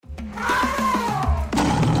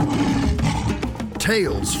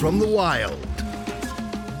Tales from the wild.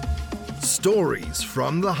 Stories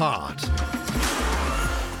from the heart.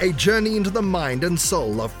 A journey into the mind and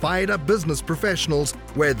soul of fired-up business professionals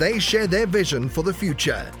where they share their vision for the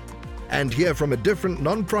future. And hear from a different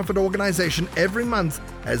non-profit organization every month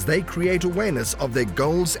as they create awareness of their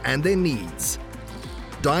goals and their needs.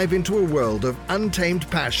 Dive into a world of untamed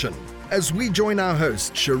passion as we join our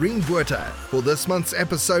host, Shireen Buerta, for this month's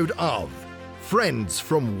episode of Friends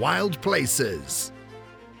from Wild Places.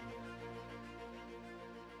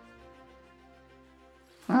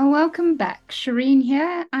 Well, welcome back. Shireen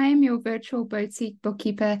here. I am your virtual boutique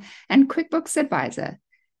bookkeeper and QuickBooks advisor.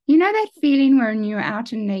 You know that feeling when you're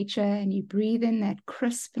out in nature and you breathe in that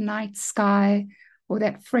crisp night sky or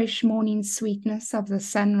that fresh morning sweetness of the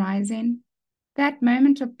sun rising? That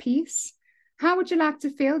moment of peace? How would you like to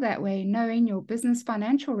feel that way, knowing your business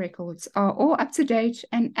financial records are all up to date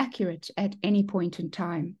and accurate at any point in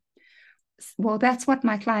time? Well, that's what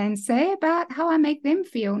my clients say about how I make them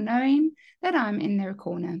feel, knowing that I'm in their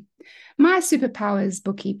corner. My superpower is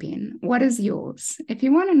bookkeeping. What is yours? If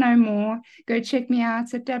you want to know more, go check me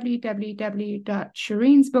out at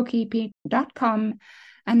www.shireensbookkeeping.com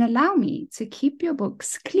and allow me to keep your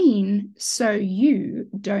books clean so you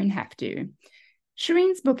don't have to.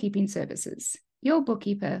 Shireen's Bookkeeping Services, your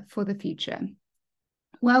bookkeeper for the future.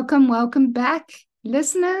 Welcome back.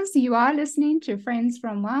 Listeners, you are listening to Friends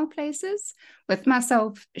from Wild Places with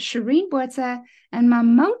myself, Shireen Buerta, and my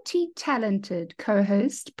multi-talented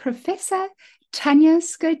co-host, Professor Tanya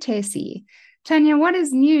Skotesi. Tanya, what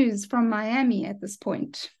is news from Miami at this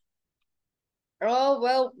point? Oh,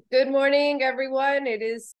 well, good morning, everyone. It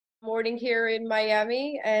is morning here in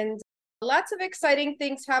Miami, and lots of exciting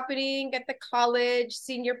things happening at the college,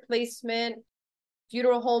 senior placement,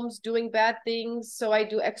 funeral homes doing bad things. So I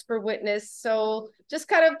do expert witness. So just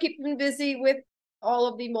kind of keeping busy with all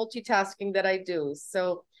of the multitasking that I do.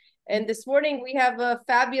 So, and this morning we have a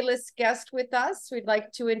fabulous guest with us. We'd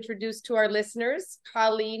like to introduce to our listeners,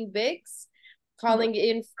 Colleen Biggs, calling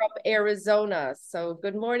in from Arizona. So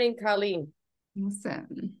good morning, Colleen.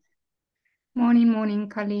 Awesome. Morning,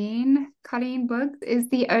 Colleen. Colleen Biggs is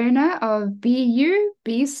the owner of Be You,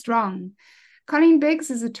 Be Strong. Colleen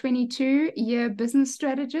Biggs is a 22-year business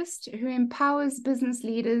strategist who empowers business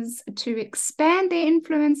leaders to expand their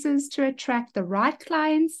influences to attract the right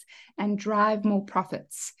clients and drive more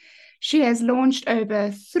profits. She has launched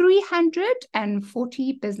over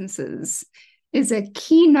 340 businesses, is a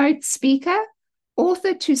keynote speaker,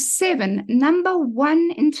 author to 7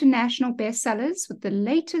 #1 international bestsellers, with the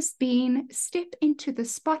latest being Step into the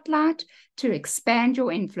Spotlight to Expand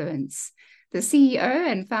Your Influence, the CEO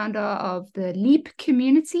and founder of the LEAP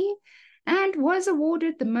community, and was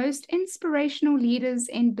awarded the Most Inspirational Leaders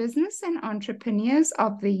in Business and Entrepreneurs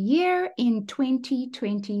of the Year in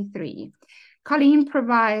 2023. Colleen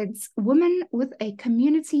provides women with a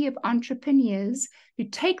community of entrepreneurs who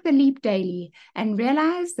take the leap daily and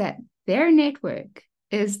realize that their network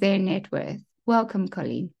is their net worth. Welcome,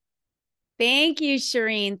 Colleen. Thank you,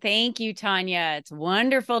 Shireen. Thank you, Tanya. It's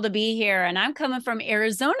wonderful to be here. And I'm coming from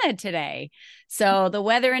Arizona today. So the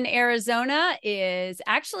weather in Arizona is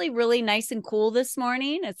actually really nice and cool this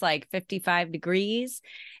morning. It's like 55 degrees.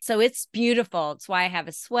 So it's beautiful. It's why I have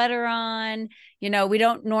a sweater on. You know, we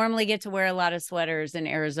don't normally get to wear a lot of sweaters in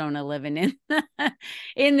Arizona living in,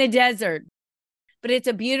 in the desert. But it's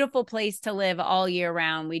a beautiful place to live all year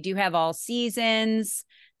round. We do have all seasons.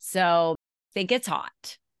 So it gets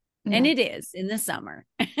hot. And it is in the summer.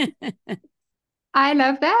 I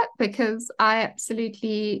love that because I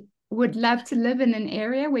absolutely would love to live in an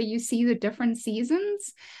area where you see the different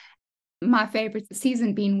seasons. My favorite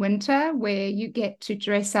season being winter, where you get to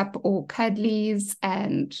dress up all cuddlies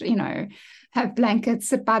and, you know, have blankets,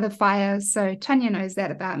 sit by the fire. So Tanya knows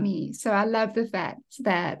that about me. So I love the fact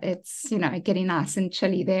that it's, you know, getting nice and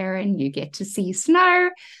chilly there and you get to see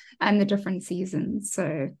snow and the different seasons.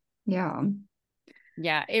 So, yeah.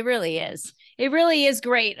 Yeah, it really is. It really is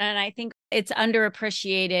great. And I think it's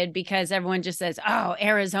underappreciated because everyone just says, oh,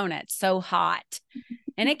 Arizona, it's so hot.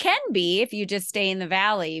 And it can be if you just stay in the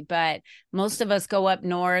valley. But most of us go up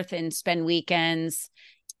north and spend weekends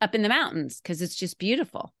up in the mountains because it's just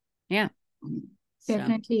beautiful. Yeah.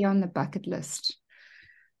 Definitely on the bucket list.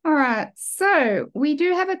 All right. So we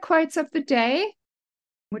do have a quote of the day,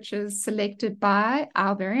 which is selected by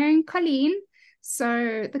our very own Colleen.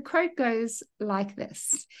 So the quote goes like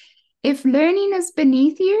this: if learning is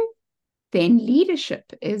beneath you, then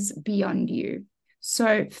leadership is beyond you.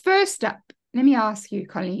 So first up, let me ask you,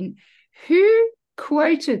 Colleen, who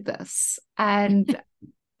quoted this? And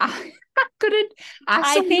I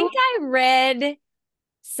think I read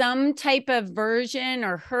some type of version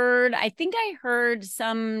or I think I heard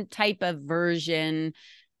some type of version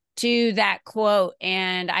to that quote,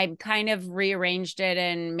 and I kind of rearranged it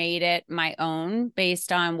and made it my own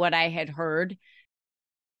based on what I had heard.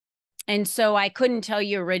 And so I couldn't tell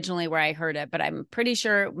you originally where I heard it, but I'm pretty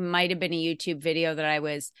sure it might have been a YouTube video that I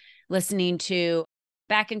was listening to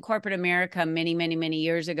back in corporate America many, many, many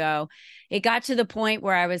years ago. It got to the point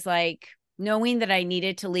where I was like, knowing that I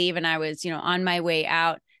needed to leave and I was, on my way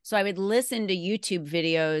out. So I would listen to YouTube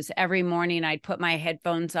videos every morning. I'd put my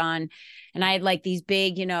headphones on and I had like these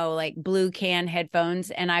big, like blue can headphones.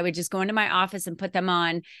 And I would just go into my office and put them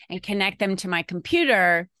on and connect them to my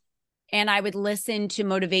computer. And I would listen to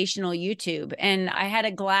motivational YouTube. And I had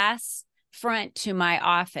a glass front to my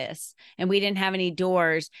office and we didn't have any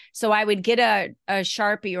doors. So I would get a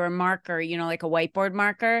Sharpie or a marker, like a whiteboard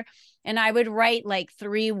marker. And I would write like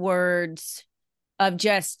 3 words of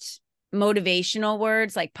just motivational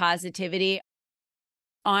words, like positivity,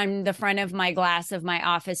 on the front of my glass of my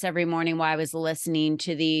office every morning while I was listening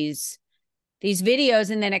to these videos.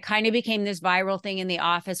 And then it kind of became this viral thing in the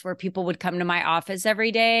office where people would come to my office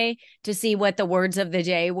every day to see what the words of the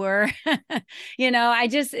day were.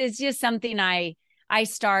 It's just something I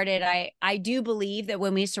started. I do believe that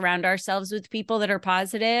when we surround ourselves with people that are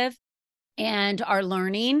positive and are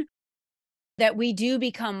learning, that we do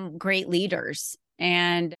become great leaders.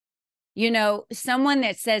 And, someone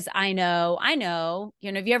that says, I know,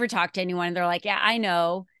 have you ever talked to anyone and they're like, yeah, I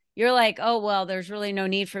know. You're like, oh, well, there's really no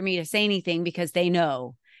need for me to say anything because they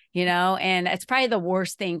know, and it's probably the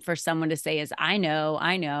worst thing for someone to say is, I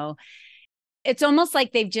know. It's almost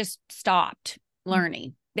like they've just stopped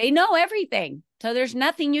learning. They know everything. So there's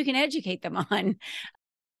nothing you can educate them on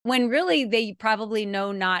when really they probably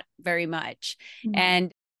know not very much. Mm-hmm.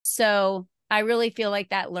 And so I really feel like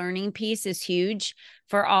that learning piece is huge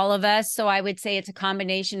for all of us. So I would say it's a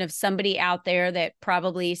combination of somebody out there that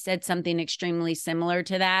probably said something extremely similar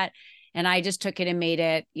to that. And I just took it and made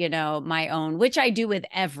it, my own, which I do with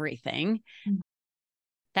everything. Mm-hmm.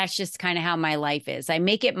 That's just kind of how my life is. I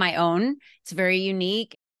make it my own. It's very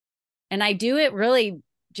unique. And I do it really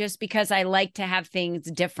just because I like to have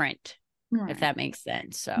things different, right, if that makes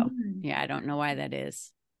sense. So yeah, I don't know why that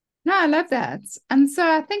is. No, I love that. And so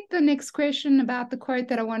I think the next question about the quote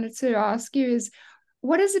that I wanted to ask you is,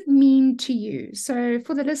 what does it mean to you? So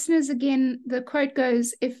for the listeners, again, the quote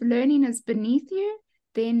goes, if learning is beneath you,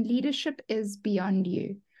 then leadership is beyond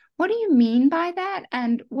you. What do you mean by that?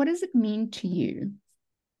 And what does it mean to you?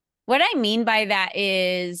 What I mean by that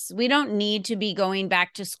is we don't need to be going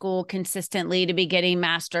back to school consistently to be getting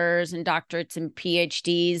masters and doctorates and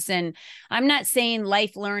PhDs. And I'm not saying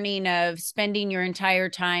life learning of spending your entire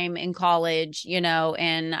time in college,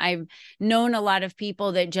 and I've known a lot of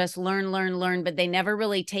people that just learn, but they never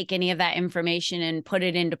really take any of that information and put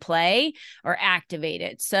it into play or activate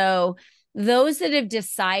it. So those that have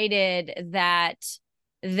decided that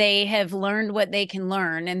they have learned what they can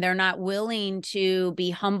learn and they're not willing to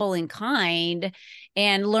be humble and kind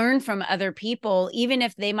and learn from other people, even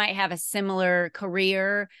if they might have a similar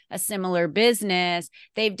career, a similar business,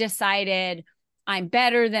 they've decided I'm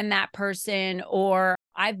better than that person, or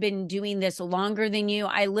I've been doing this longer than you.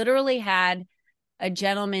 I literally had a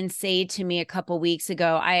gentleman say to me a couple weeks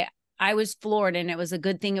ago, I was floored, and it was a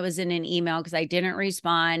good thing it was in an email because I didn't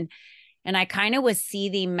respond. And I kind of was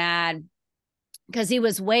seething mad because he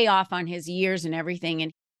was way off on his years and everything.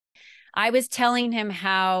 And I was telling him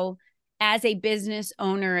how, as a business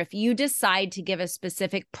owner, if you decide to give a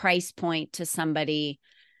specific price point to somebody,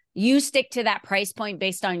 you stick to that price point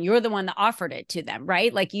based on you're the one that offered it to them,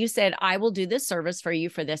 right? Like you said, I will do this service for you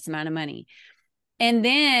for this amount of money. And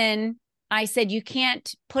then I said, you can't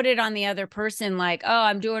put it on the other person like, oh,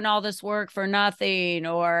 I'm doing all this work for nothing.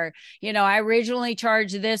 Or, I originally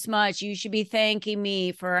charged this much. You should be thanking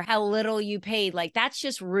me for how little you paid. Like, that's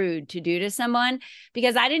just rude to do to someone,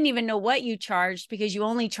 because I didn't even know what you charged, because you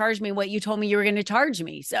only charged me what you told me you were going to charge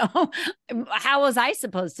me. So how was I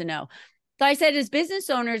supposed to know? So I said, as business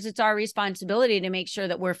owners, it's our responsibility to make sure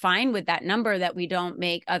that we're fine with that number, that we don't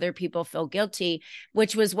make other people feel guilty,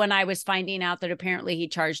 which was when I was finding out that apparently he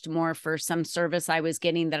charged more for some service I was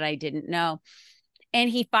getting that I didn't know. And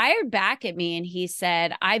he fired back at me and he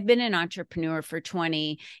said, I've been an entrepreneur for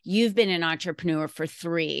 20. You've been an entrepreneur for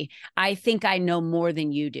 3. I think I know more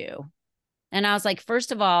than you do. And I was like,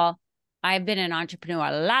 first of all, I've been an entrepreneur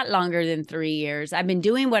a lot longer than 3 years. I've been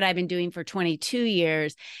doing what I've been doing for 22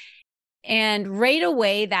 years. And right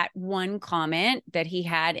away, that one comment that he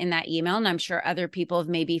had in that email, and I'm sure other people have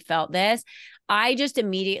maybe felt this, I just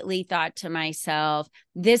immediately thought to myself,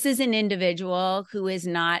 this is an individual who is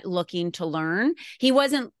not looking to learn. He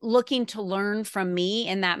wasn't looking to learn from me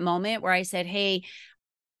in that moment where I said, hey,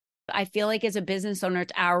 I feel like as a business owner,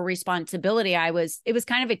 it's our responsibility. It was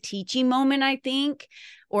kind of a teaching moment, I think,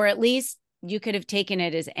 or at least you could have taken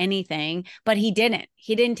it as anything, but he didn't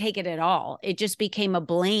take it at all. It just became a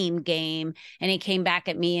blame game, and he came back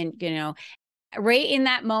at me. And, right in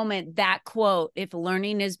that moment, that quote, if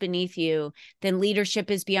learning is beneath you, then leadership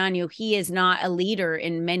is beyond you. He is not a leader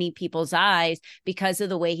in many people's eyes because of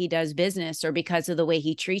the way he does business or because of the way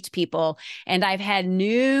he treats people. And I've had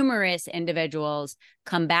numerous individuals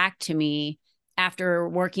come back to me after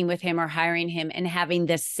working with him or hiring him and having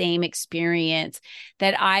the same experience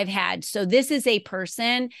that I've had. So this is a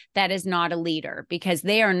person that is not a leader because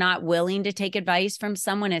they are not willing to take advice from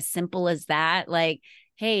someone as simple as that. Like,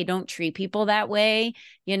 hey, don't treat people that way.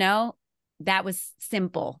 That was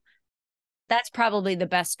simple. That's probably the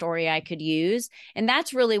best story I could use. And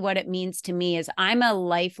that's really what it means to me is I'm a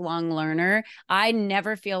lifelong learner. I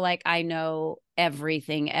never feel like I know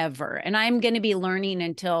everything ever. And I'm going to be learning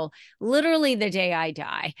until literally the day I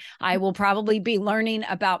die. I will probably be learning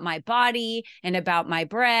about my body and about my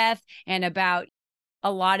breath and about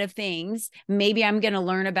a lot of things. Maybe I'm going to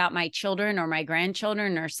learn about my children or my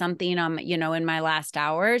grandchildren or something, in my last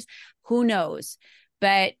hours. Who knows?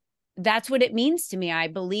 But that's what it means to me. I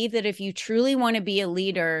believe that if you truly want to be a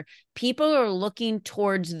leader, people are looking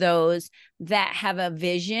towards those that have a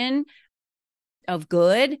vision of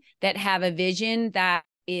good, that have a vision that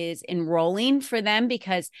is enrolling for them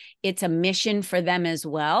because it's a mission for them as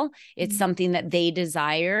well. It's something that they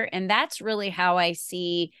desire. And that's really how I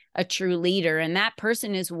see a true leader. And that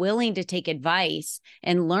person is willing to take advice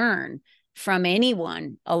and learn from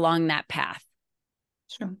anyone along that path.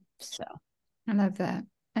 Sure. So I love that.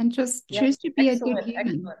 And just choose to be a good human.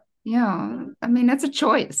 Excellent. Yeah. I mean, that's a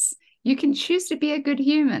choice. You can choose to be a good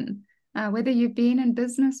human. Whether you've been in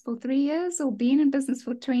business for 3 years or been in business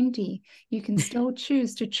for 20, you can still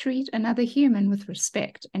choose to treat another human with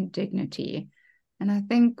respect and dignity. And I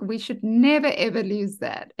think we should never, ever lose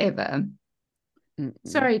that, ever.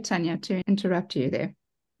 Sorry, Tanya, to interrupt you there.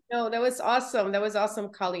 No, that was awesome. That was awesome,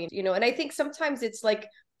 Colleen. And I think sometimes it's like,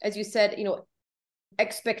 as you said,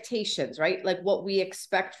 expectations, right? Like what we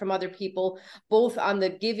expect from other people, both on the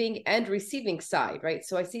giving and receiving side, right?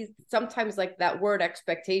 So I see sometimes like that word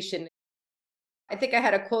expectation. I think I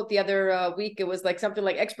had a quote the other week. It was like something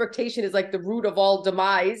like expectation is like the root of all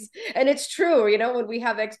demise. And it's true, when we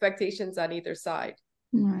have expectations on either side.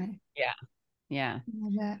 Right. Yeah.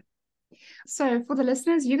 Yeah. So for the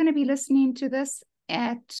listeners, you're going to be listening to this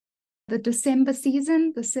at the December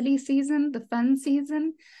season, the silly season, the fun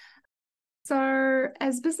season. So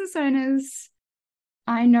as business owners,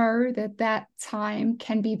 I know that time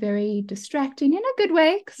can be very distracting in a good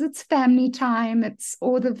way because it's family time, it's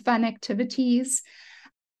all the fun activities.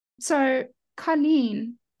 So,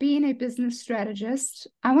 Colleen, being a business strategist,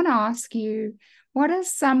 I want to ask you, what are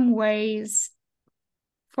some ways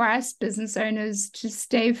for us business owners to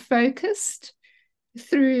stay focused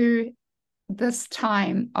through this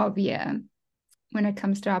time of year when it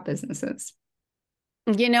comes to our businesses?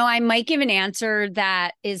 I might give an answer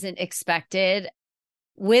that isn't expected.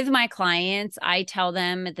 With my clients, I tell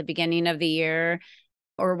them at the beginning of the year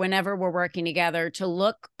or whenever we're working together to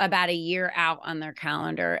look about a year out on their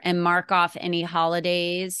calendar and mark off any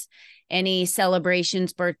holidays, any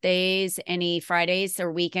celebrations, birthdays, any Fridays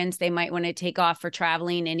or weekends they might want to take off for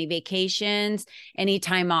traveling, any vacations, any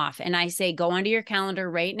time off. And I say, go onto your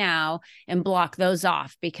calendar right now and block those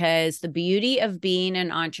off, because the beauty of being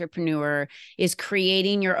an entrepreneur is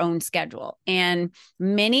creating your own schedule. And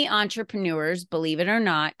many entrepreneurs, believe it or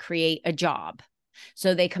not, create a job.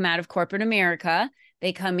 So they come out of corporate America,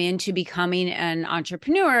 they come into becoming an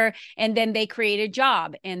entrepreneur, and then they create a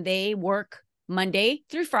job and they work Monday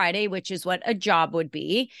through Friday, which is what a job would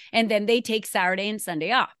be. And then they take Saturday and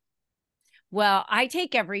Sunday off. Well, I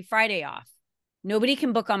take every Friday off. Nobody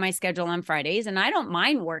can book on my schedule on Fridays. And I don't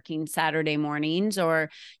mind working Saturday mornings or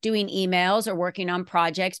doing emails or working on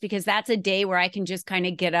projects, because that's a day where I can just kind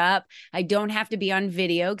of get up. I don't have to be on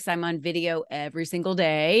video because I'm on video every single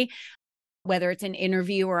day, whether it's an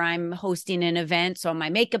interview or I'm hosting an event. So my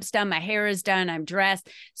makeup's done, my hair is done, I'm dressed.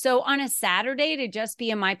 So on a Saturday to just be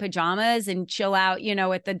in my pajamas and chill out,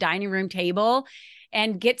 at the dining room table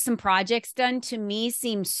and get some projects done, to me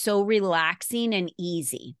seems so relaxing and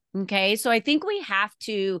easy. Okay. So I think we have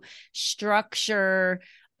to structure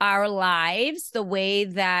our lives the way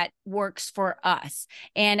that works for us.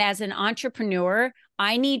 And as an entrepreneur,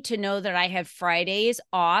 I need to know that I have Fridays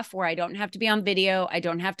off where I don't have to be on video. I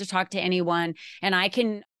don't have to talk to anyone, and I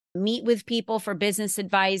can meet with people for business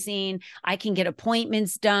advising. I can get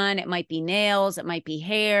appointments done. It might be nails. It might be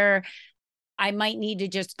hair. I might need to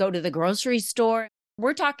just go to the grocery store.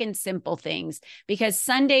 We're talking simple things because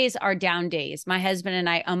Sundays are down days. My husband and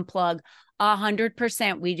I unplug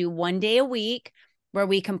 100%. We do one day a week where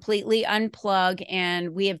we completely unplug,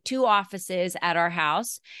 and we have 2 offices at our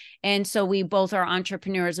house. And so we both are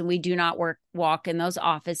entrepreneurs, and we do not walk in those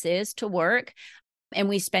offices to work. And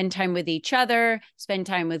we spend time with each other, spend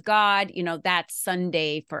time with God. That's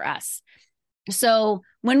Sunday for us. So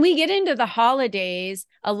when we get into the holidays,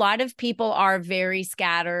 a lot of people are very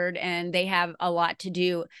scattered and they have a lot to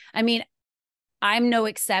do. I mean, I'm no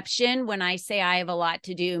exception when I say I have a lot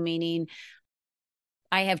to do, meaning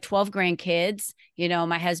I have 12 grandkids.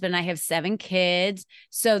 My husband and I have 7 kids.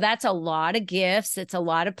 So that's a lot of gifts. It's a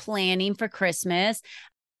lot of planning for Christmas.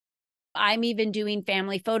 I'm even doing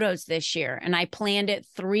family photos this year, and I planned it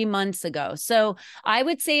 3 months ago. So I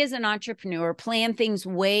would say as an entrepreneur, plan things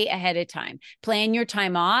way ahead of time. Plan your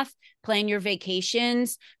time off, plan your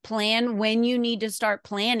vacations, plan when you need to start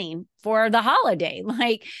planning for the holiday.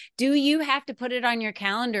 Like, do you have to put it on your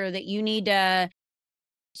calendar that you need to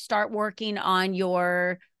start working on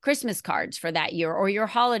your Christmas cards for that year or your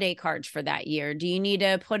holiday cards for that year? Do you need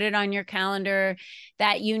to put it on your calendar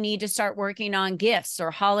that you need to start working on gifts or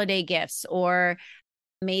holiday gifts? Or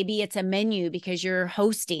maybe it's a menu because you're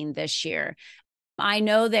hosting this year. I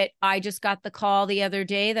know that I just got the call the other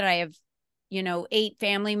day that I have, 8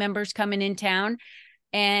 family members coming in town,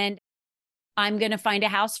 and I'm going to find a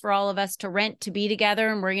house for all of us to rent to be together,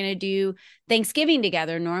 and we're going to do Thanksgiving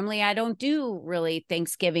together. Normally, I don't do really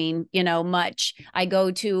Thanksgiving, much. I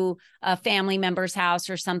go to a family member's house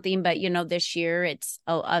or something, but, this year it's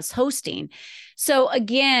us hosting. So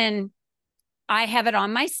again, I have it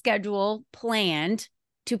on my schedule planned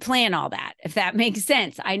to plan all that, if that makes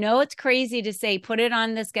sense. I know it's crazy to say, put it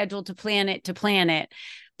on the schedule to plan it.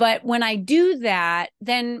 But when I do that,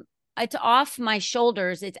 then it's off my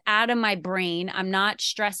shoulders. It's out of my brain. I'm not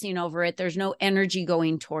stressing over it. There's no energy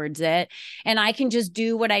going towards it. And I can just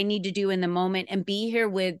do what I need to do in the moment and be here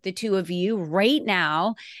with the 2 of you right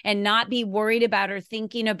now and not be worried about or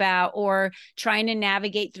thinking about or trying to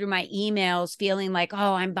navigate through my emails, feeling like,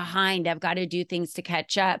 oh, I'm behind. I've got to do things to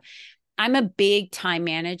catch up. I'm a big time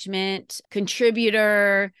management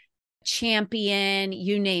contributor, champion,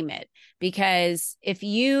 you name it. Because if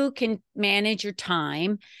you can manage your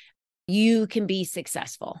time, you can be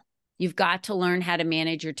successful. You've got to learn how to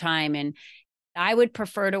manage your time. And I would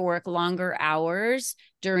prefer to work longer hours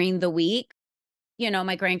during the week.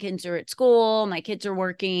 My grandkids are at school, my kids are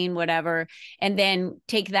working, whatever, and then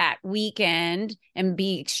take that weekend and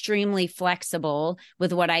be extremely flexible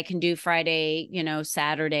with what I can do Friday,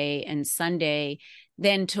 Saturday and Sunday,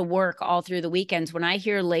 than to work all through the weekends. When I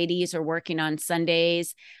hear ladies are working on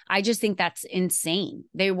Sundays, I just think that's insane.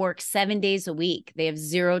 They work 7 days a week. They have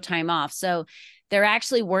 0 time off. So they're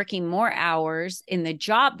actually working more hours in the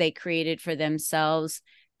job they created for themselves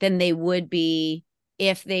than they would be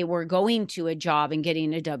if they were going to a job and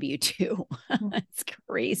getting a W-2. It's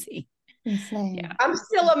crazy. Insane. Yeah. I'm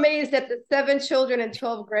still amazed at the 7 children and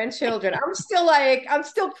 12 grandchildren. I'm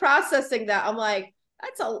still processing that. I'm like,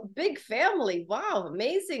 that's a big family. Wow.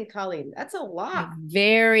 Amazing, Colleen. That's a lot. A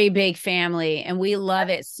very big family, and we love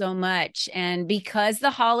it so much. And because the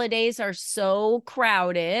holidays are so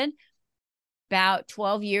crowded, about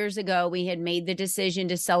 12 years ago, we had made the decision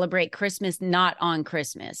to celebrate Christmas not on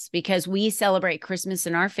Christmas, because we celebrate Christmas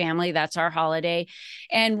in our family. That's our holiday.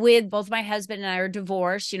 And with both my husband and I are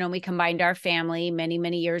divorced, we combined our family many,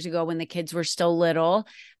 many years ago when the kids were still little.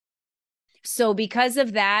 So because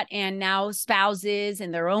of that, and now spouses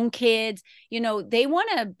and their own kids, they want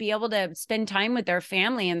to be able to spend time with their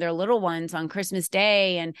family and their little ones on Christmas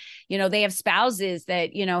Day. And, they have spouses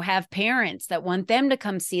that, have parents that want them to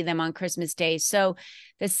come see them on Christmas Day. So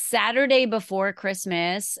the Saturday before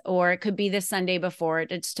Christmas, or it could be the Sunday before, it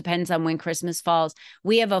just depends on when Christmas falls,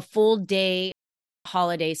 we have a full day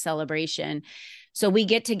holiday celebration. So we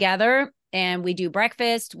get together and we do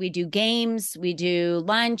breakfast, we do games, we do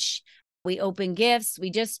lunch, we open gifts,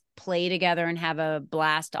 we just play together and have a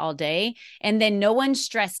blast all day. And then no one's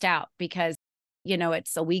stressed out because,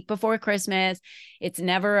 it's a week before Christmas. It's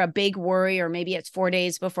never a big worry, or maybe it's 4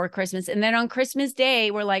 days before Christmas. And then on Christmas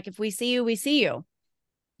Day, we're like, if we see you, we see you.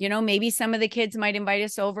 Maybe some of the kids might invite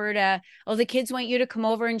us over the kids want you to come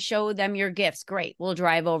over and show them your gifts. Great. We'll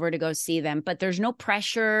drive over to go see them. But there's no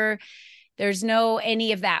pressure. There's no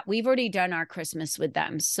any of that. We've already done our Christmas with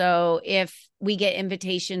them. So if we get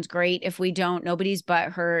invitations, great. If we don't, nobody's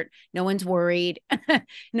butt hurt. No one's worried.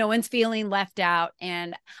 No one's feeling left out.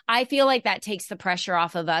 And I feel like that takes the pressure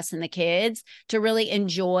off of us and the kids to really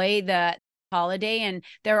enjoy the holiday. And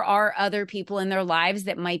there are other people in their lives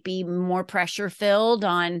that might be more pressure filled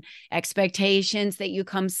on expectations that you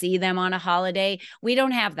come see them on a holiday. We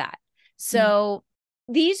don't have that. So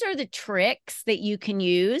these are the tricks that you can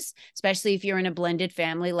use, especially if you're in a blended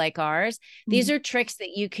family like ours. These are tricks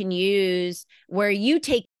that you can use where you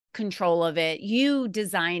take control of it. You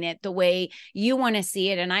design it the way you want to see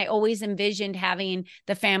it. And I always envisioned having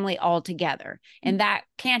the family all together, and that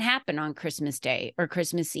can't happen on Christmas Day or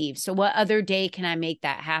Christmas Eve. So what other day can I make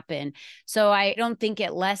that happen? So I don't think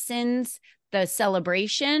it lessens the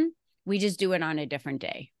celebration. We just do it on a different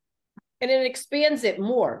day. And it expands it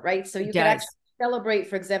more, right? So you can actually celebrate,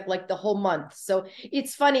 for example, like the whole month. So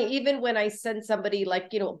it's funny, even when I send somebody like,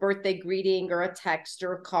 you know, a birthday greeting or a text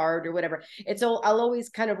or a card or whatever, I'll always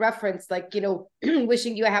kind of reference like, you know,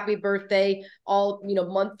 wishing you a happy birthday all, you know,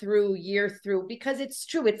 month through, year through, because it's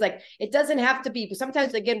true. It's like, it doesn't have to be,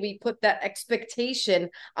 sometimes again, we put that expectation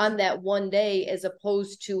on that one day as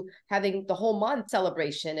opposed to having the whole month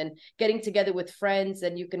celebration and getting together with friends,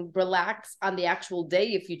 and you can relax on the actual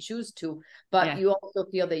day if you choose to, but you also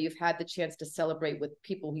feel that you've had the chance to celebrate with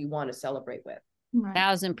people who you want to celebrate with. Right.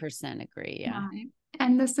 1000% agree. Yeah. Right.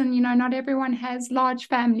 And listen, you know, not everyone has large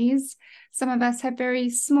families. Some of us have very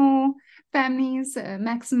small families, a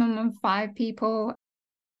maximum of 5 people.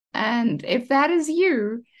 And if that is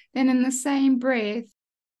you, then in the same breath,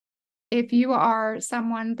 if you are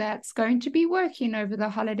someone that's going to be working over the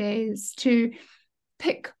holidays, to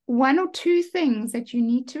pick 1 or 2 things that you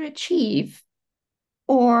need to achieve,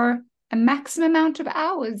 or a maximum amount of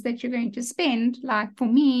hours that you're going to spend. Like for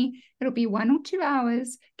me, it'll be 1 or 2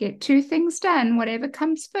 hours, get 2 things done, whatever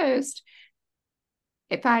comes first.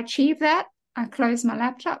 If I achieve that, I close my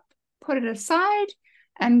laptop, put it aside,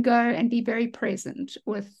 and go and be very present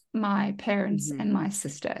with my parents and my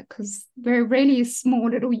sister, because we're really small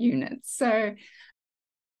little units. So,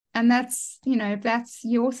 and that's, you know, if that's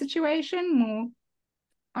your situation, more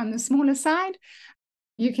on the smaller side,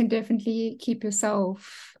 you can definitely keep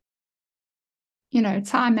yourself, you know,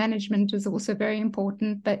 time management is also very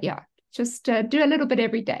important. But yeah, just do a little bit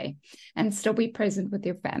every day and still be present with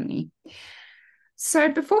your family. So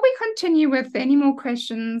before we continue with any more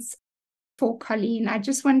questions for Colleen, I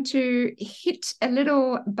just want to hit a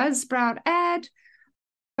little Buzzsprout ad.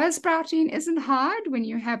 Buzzsprouting isn't hard when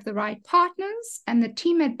you have the right partners, and the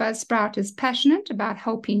team at Buzzsprout is passionate about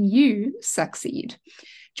helping you succeed.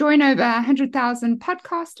 Join over 100,000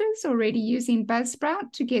 podcasters already using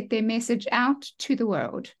Buzzsprout to get their message out to the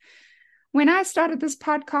world. When I started this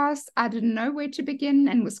podcast, I didn't know where to begin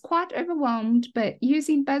and was quite overwhelmed, but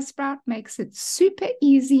using Buzzsprout makes it super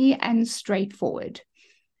easy and straightforward.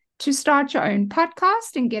 To start your own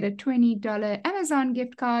podcast and get a $20 Amazon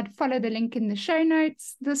gift card, follow the link in the show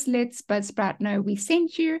notes. This lets Buzzsprout know we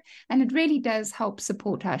sent you, and it really does help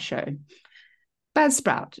support our show.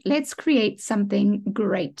 Buzzsprout, let's create something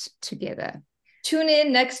great together. Tune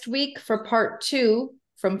in next week for part 2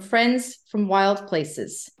 from Friends from Wild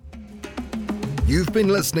Places. You've been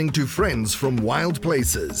listening to Friends from Wild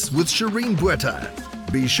Places with Shireen Bueta.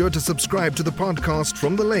 Be sure to subscribe to the podcast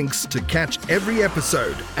from the links to catch every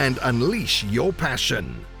episode and unleash your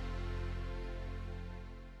passion.